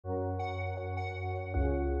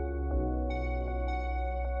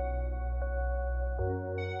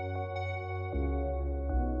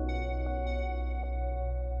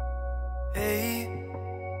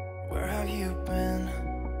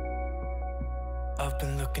I've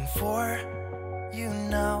been looking for you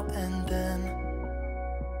now and then.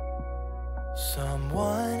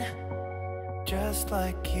 Someone just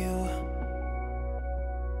like you,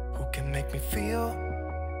 who can make me feel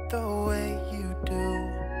the way you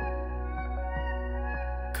do.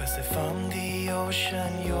 Cause if I'm the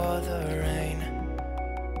ocean, you're the rain.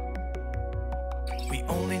 We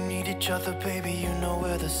only need each other, baby, you know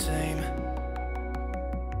we're the same.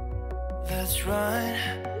 Let's run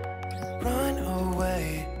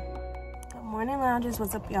away. Good morning, loungers.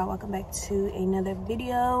 What's up, y'all? Welcome back to another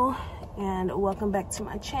video and welcome back to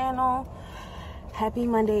my channel. Happy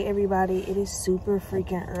Monday, everybody. It is super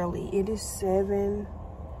freaking early. It is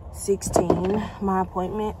 7:16. My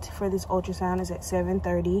appointment for this ultrasound is at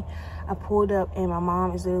 7:30. I pulled up and my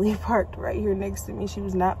mom is literally parked right here next to me. She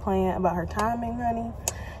was not playing about her timing, honey.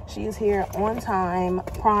 She is here on time,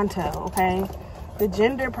 pronto, okay? The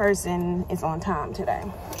gender person is on time today.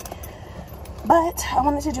 But I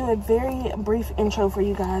wanted to do a very brief intro for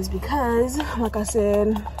you guys because, like I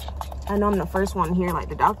said, I know I'm the first one here. Like,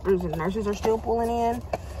 the doctors and nurses are still pulling in.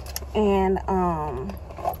 And,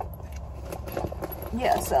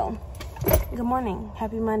 yeah, so, good morning.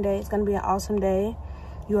 Happy Monday. It's going to be an awesome day.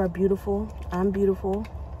 You are beautiful. I'm beautiful.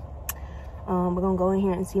 We're going to go in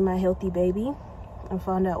here and see my healthy baby and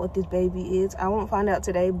find out what this baby is. I won't find out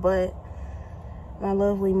today, but my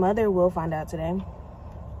lovely mother will find out today.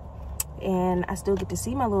 And I still get to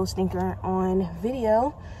see my little stinker on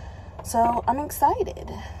video. So I'm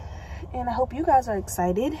excited. And I hope you guys are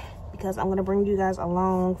excited because I'm going to bring you guys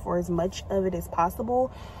along for as much of it as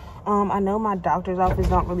possible. I know my doctor's office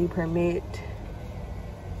don't really permit.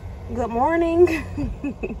 Good morning.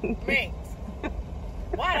 Max,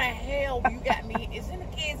 why the hell you got me? It's in the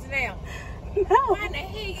kids now. No. Why the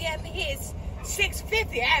hell you got me here? It's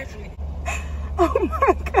 6:50 actually. Oh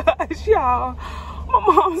my gosh, y'all. My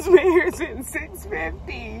mom's been here since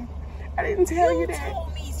 6:50. I didn't tell you that. You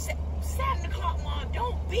told me 7 o'clock, Mom.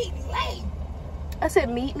 Don't be late. I said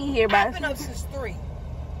meet me here by... I've been up since 3.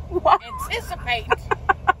 What? Anticipate.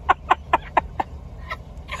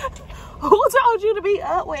 Who told you to be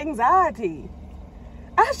up with anxiety?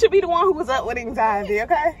 I should be the one who was up with anxiety,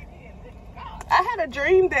 okay? I had a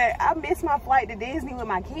dream that I missed my flight to Disney with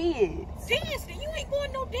my kids. Disney? You ain't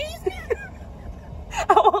going no Disney?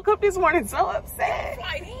 I woke up this morning so upset.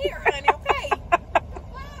 Flight here, honey, okay?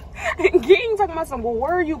 And King talking about something, well,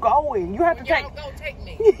 where are you going? You have to take... Y'all go take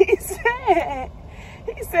me. He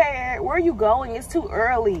said, where are you going? It's too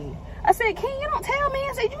early. I said, King, you don't tell me.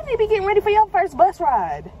 I said, you need to be getting ready for your first bus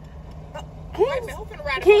ride.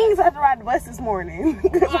 King's had to ride the bus this morning.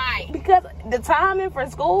 Why? Because the timing for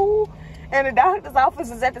school and the doctor's office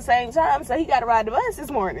is at the same time, so he got to ride the bus this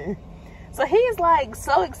morning. So he's like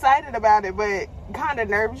so excited about it, but kind of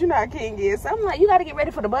nervous. You know how King is. So I'm like, you got to get ready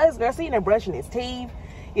for the bus, girl. Seeing him brushing his teeth,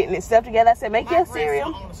 getting his stuff together. I said, make your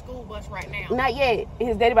cereal. On the school bus right now. Not yet.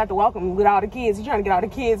 His daddy about to walk him with all the kids. He's trying to get all the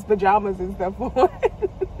kids' pajamas and stuff on.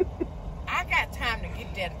 I got time to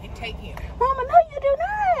get that and take him. Mama, no, you do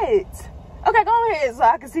not. Okay, go ahead so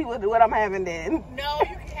I can see what I'm having then. No,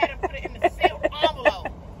 you can have to put it in the sealed envelope.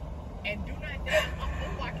 And do not damn.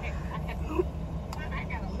 I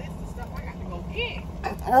got a list of stuff I got to go get.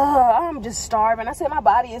 I'm just starving. I said my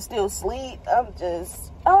body is still asleep. I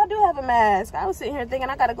do have a mask. I was sitting here thinking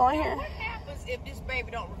I gotta go in here. What happens if this baby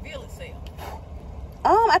don't reveal itself?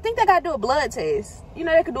 I think they gotta do a blood test. You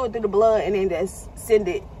know, they could do it through the blood and then just send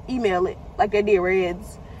it, email it, like they did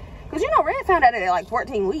Red's. Because, you know, Red found out at like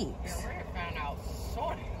 14 weeks. Yeah, Red found out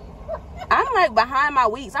sort of. I'm like behind my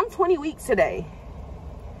weeks. I'm 20 weeks today.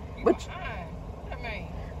 You But behind? What I mean?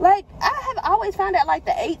 like, I have always found out like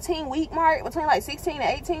the 18-week mark, between like 16 to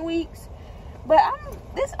 18 weeks. But I'm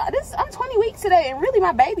 20 weeks today, and really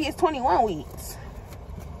my baby is 21 weeks.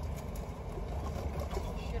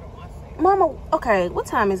 Mama, okay, what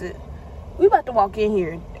time is it? We about to walk in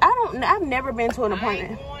here. I've never been to an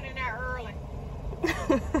appointment. I ain't going in there early. I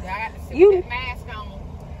got to sit You- with that mask on.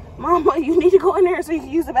 Mama, you need to go in there so you can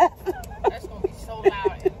use the bathroom. That's going to be so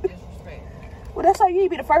loud and disrespectful. Well, that's how you need to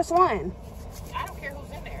be the first one. I don't care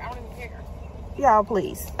who's in there. I don't even care. Y'all,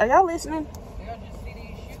 please. Are y'all listening? They'll just see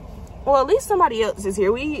these shoes. Well, at least somebody else is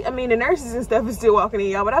here. The nurses and stuff is still walking in,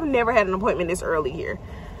 y'all, but I've never had an appointment this early here.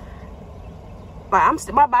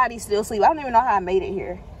 But my body's still asleep. I don't even know how I made it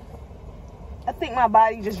here. I think my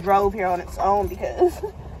body just drove here on its own because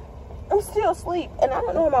I'm still asleep. And I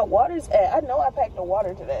don't know where my water's at. I know I packed the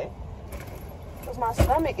water today. Because my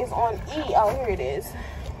stomach is on E. Oh, here it is.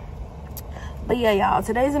 But yeah, y'all,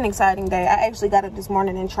 today's an exciting day. I actually got up this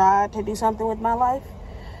morning and tried to do something with my life.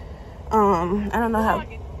 I don't know how...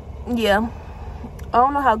 Yeah. I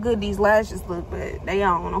don't know how good these lashes look, but they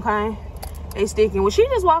on, okay? They sticking. Well, she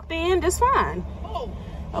just walked in just fine. Oh,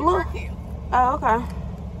 A little. Oh, okay.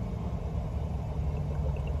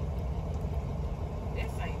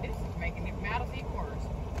 This is making it matters even worse.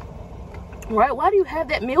 Right? Why do you have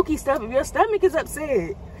that milky stuff if your stomach is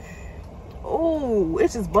upset? Oh,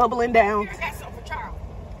 it's just bubbling down. Here, I got something for Charlie.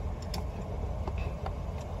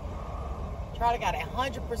 Charlie got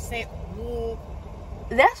 100% wool.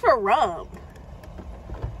 That's for rum.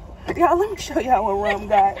 Y'all, let me show y'all what rum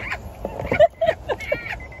got.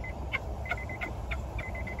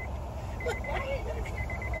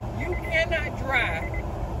 You cannot drive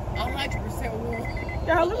 100% wool.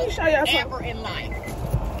 Y'all, let me show y'all something. Ever in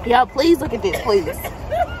life. Y'all, please look at this, please.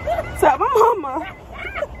 So my mama,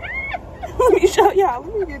 let me show y'all.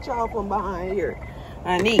 Let me get y'all from behind here.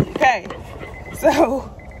 I need, okay.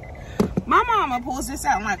 So my mama pulls this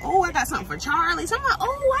out. I'm like, oh, I got something for Charlie. So I'm like,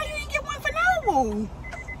 oh, why you didn't get one for Noble?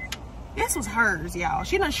 This was hers, y'all.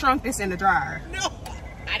 She done shrunk this in the dryer. No,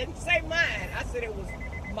 I didn't say mine. I said it was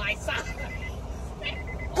my size.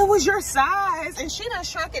 It was your size, and she done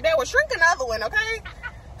shrunk it. That was shrink another one, okay?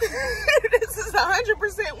 This is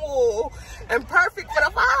 100% wool and perfect for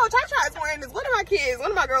the fall. Tasha's wearing this. One of my kids,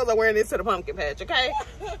 one of my girls are wearing this to the pumpkin patch, okay?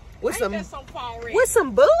 With some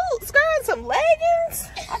boots, skirt, some leggings.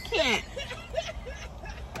 I can't.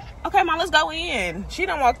 Okay, Mom, let's go in. She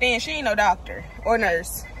done walked in. She ain't no doctor or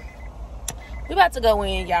nurse. We about to go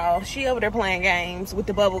in, y'all. She over there playing games with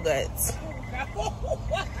the bubble guts.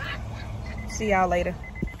 See y'all later.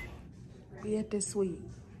 We at this suite.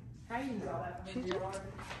 How you know?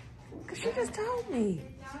 Cause she just told me.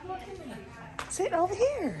 Sit over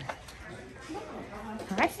here.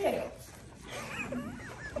 I said.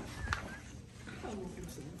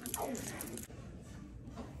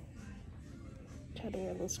 Try to wear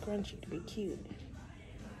a little scrunchie to be cute.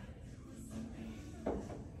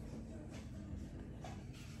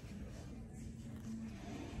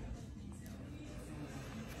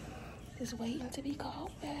 Just waiting to be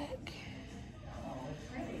called back.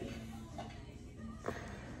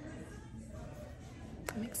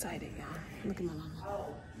 I'm excited, y'all. Look at my mama.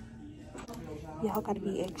 Y'all gotta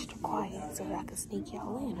be extra quiet so that I can sneak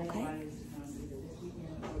y'all in, okay?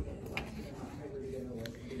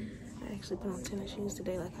 I actually put on tennis shoes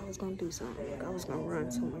today like I was gonna do something. Like I was gonna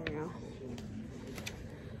run somewhere, y'all.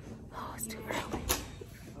 Oh, it's too early.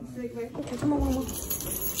 Okay, come on, mama.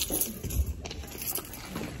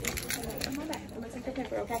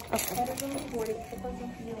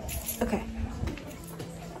 Okay.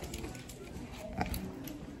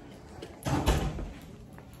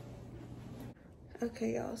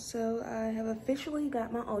 Okay, y'all, so I have officially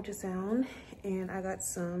got my ultrasound and I got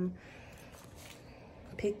some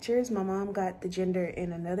pictures. My mom got the gender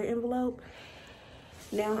in another envelope.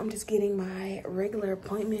 Now I'm just getting my regular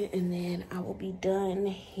appointment and then I will be done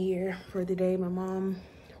here for the day. My mom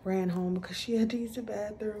ran home because she had to use the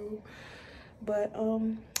bathroom. But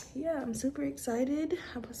yeah, I'm super excited.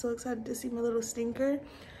 I'm so excited to see my little stinker.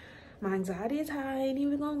 My anxiety is high, I ain't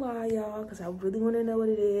even gonna lie, y'all, because I really want to know what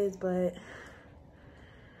it is, but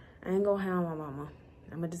I ain't gonna hound my mama.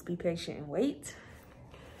 I'm gonna just be patient and wait.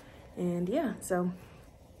 And yeah, so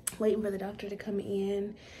waiting for the doctor to come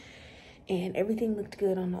in, and everything looked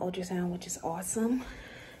good on the ultrasound, which is awesome.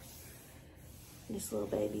 This little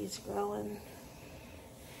baby is growing.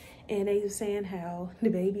 And they were saying how the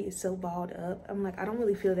baby is so balled up. I'm like, I don't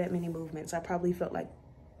really feel that many movements. I probably felt like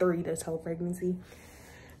 3 this whole pregnancy.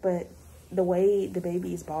 But the way the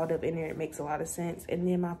baby is balled up in there, it makes a lot of sense. And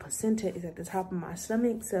then my placenta is at the top of my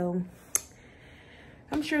stomach. So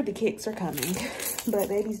I'm sure the kicks are coming. But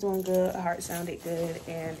baby's doing good. Her heart sounded good.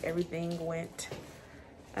 And everything went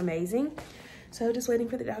amazing. So just waiting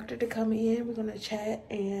for the doctor to come in. We're going to chat.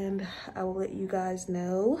 And I will let you guys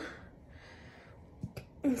know,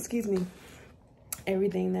 excuse me,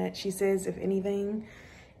 everything that she says, if anything.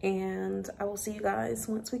 And I will see you guys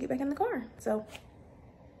once we get back in the car. So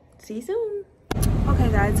see you soon.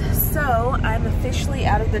 Okay guys, so I'm officially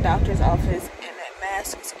out of the doctor's office and that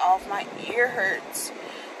mask is off. My ear hurts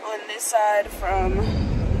on this side from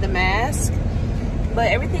the mask,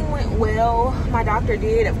 but everything went well. My doctor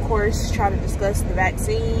did, of course, try to discuss the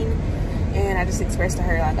vaccine, and I just expressed to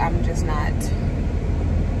her like I'm just not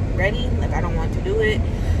ready, like I don't want to do it.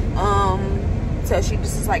 So she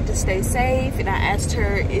just is like to stay safe, and I asked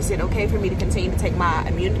her, is it okay for me to continue to take my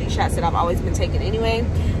immunity shots that I've always been taking anyway,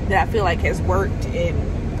 that I feel like has worked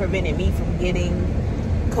and prevented me from getting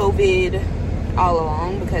COVID all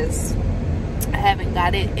along, because I haven't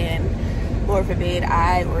got it, and Lord forbid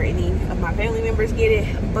I or any of my family members get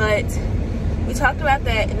it. But we talked about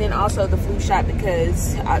that, and then also the flu shot,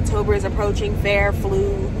 because October is approaching, fair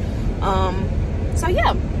flu. So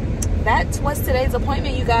yeah, that was today's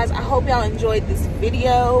appointment, you guys. I hope y'all enjoyed this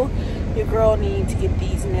video. Your girl needs to get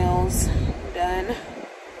these nails done.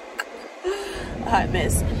 A hot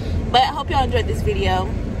mess. But I hope y'all enjoyed this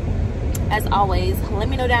video. As always, let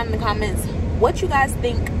me know down in the comments what you guys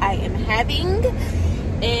think I am having.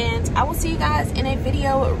 And I will see you guys in a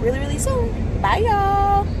video really, really soon. Bye,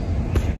 y'all.